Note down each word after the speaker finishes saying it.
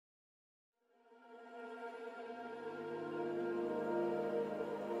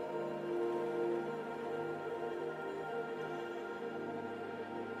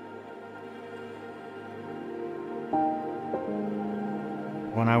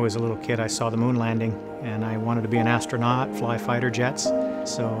When I was a little kid, I saw the moon landing, and I wanted to be an astronaut, fly fighter jets.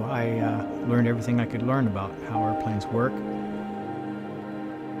 So I learned everything I could learn about how airplanes work.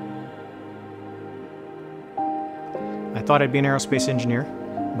 I thought I'd be an aerospace engineer,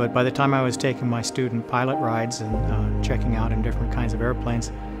 but by the time I was taking my student pilot rides and checking out in different kinds of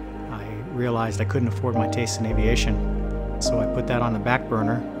airplanes, I realized I couldn't afford my taste in aviation. So I put that on the back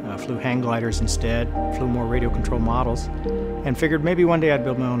burner, flew hang gliders instead, flew more radio control models, and figured maybe one day I'd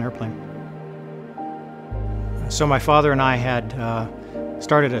build my own airplane. So my father and I had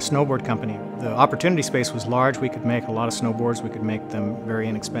started a snowboard company. The opportunity space was large. We could make a lot of snowboards. We could make them very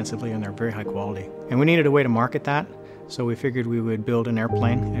inexpensively, and they're very high quality. And we needed a way to market that, so we figured we would build an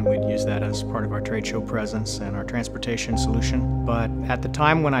airplane, and we'd use that as part of our trade show presence and our transportation solution. But at the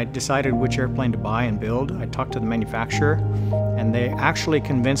time when I decided which airplane to buy and build, I talked to the manufacturer, and they actually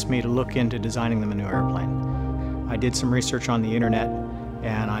convinced me to look into designing them a new airplane. I did some research on the internet,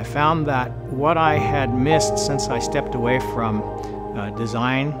 and I found that what I had missed since I stepped away from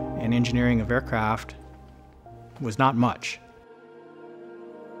design and engineering of aircraft was not much.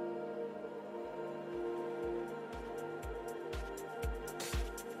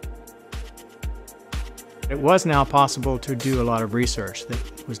 It was now possible to do a lot of research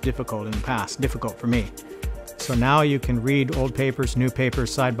that was difficult in the past, difficult for me. So now you can read old papers, new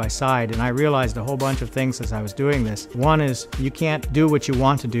papers side by side, and I realized a whole bunch of things as I was doing this. One is you can't do what you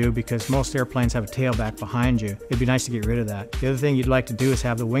want to do because most airplanes have a tailback behind you. It'd be nice to get rid of that. The other thing you'd like to do is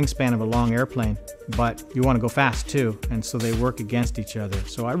have the wingspan of a long airplane, but you want to go fast too, and so they work against each other.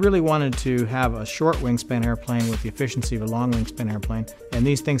 So I really wanted to have a short wingspan airplane with the efficiency of a long wingspan airplane, and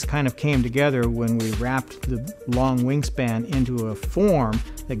these things kind of came together when we wrapped the long wingspan into a form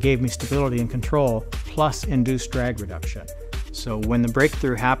that gave me stability and control, plus induced drag reduction. So when the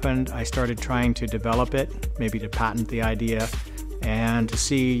breakthrough happened, I started trying to develop it, maybe to patent the idea, and to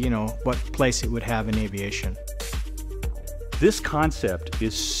see, what place it would have in aviation. This concept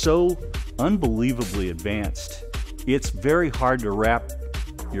is so unbelievably advanced, it's very hard to wrap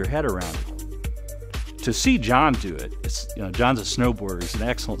your head around it. To see John do it, John's a snowboarder, he's an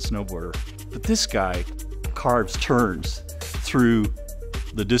excellent snowboarder, but this guy carves turns through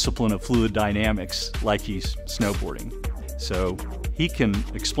the discipline of fluid dynamics like he's snowboarding. So he can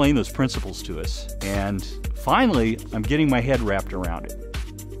explain those principles to us, and finally I'm getting my head wrapped around it.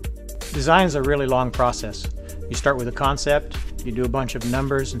 Design is a really long process. You start with a concept, you do a bunch of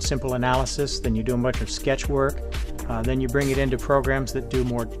numbers and simple analysis, then you do a bunch of sketch work, then you bring it into programs that do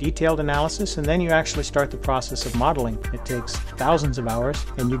more detailed analysis, and then you actually start the process of modeling. It takes thousands of hours,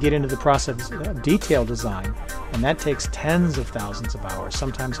 and you get into the process of detailed design, and that takes tens of thousands of hours,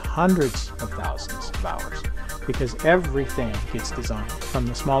 sometimes hundreds of thousands of hours, because everything gets designed, from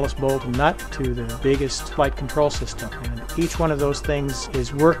the smallest bolt and nut to the biggest flight control system. And each one of those things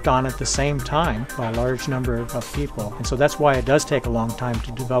is worked on at the same time by a large number of people, and so that's why it does take a long time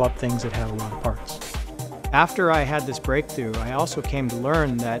to develop things that have a lot of parts. After I had this breakthrough, I also came to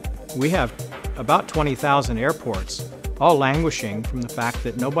learn that we have about 20,000 airports, all languishing from the fact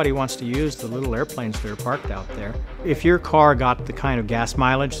that nobody wants to use the little airplanes that are parked out there. If your car got the kind of gas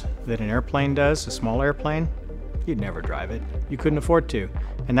mileage that an airplane does, a small airplane, you'd never drive it. You couldn't afford to.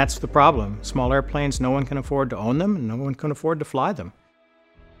 And that's the problem. Small airplanes, no one can afford to own them, and no one can afford to fly them.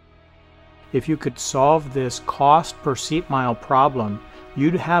 If you could solve this cost per seat mile problem,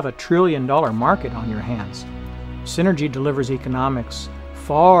 you'd have $1 trillion market on your hands. Synergy delivers economics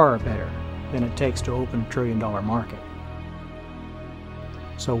far better than it takes to open $1 trillion market.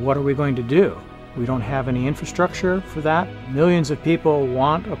 So what are we going to do? We don't have any infrastructure for that. Millions of people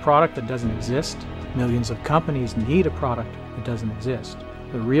want a product that doesn't exist. Millions of companies need a product that doesn't exist.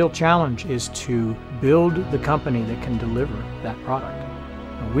 The real challenge is to build the company that can deliver that product.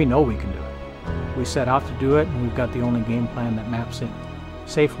 And we know we can do it. We set out to do it, and we've got the only game plan that maps it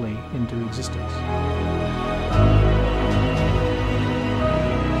safely into existence.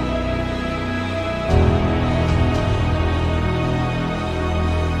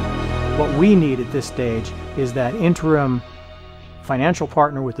 What we need at this stage is that interim financial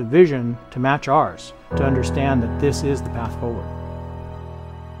partner with a vision to match ours, to understand that this is the path forward.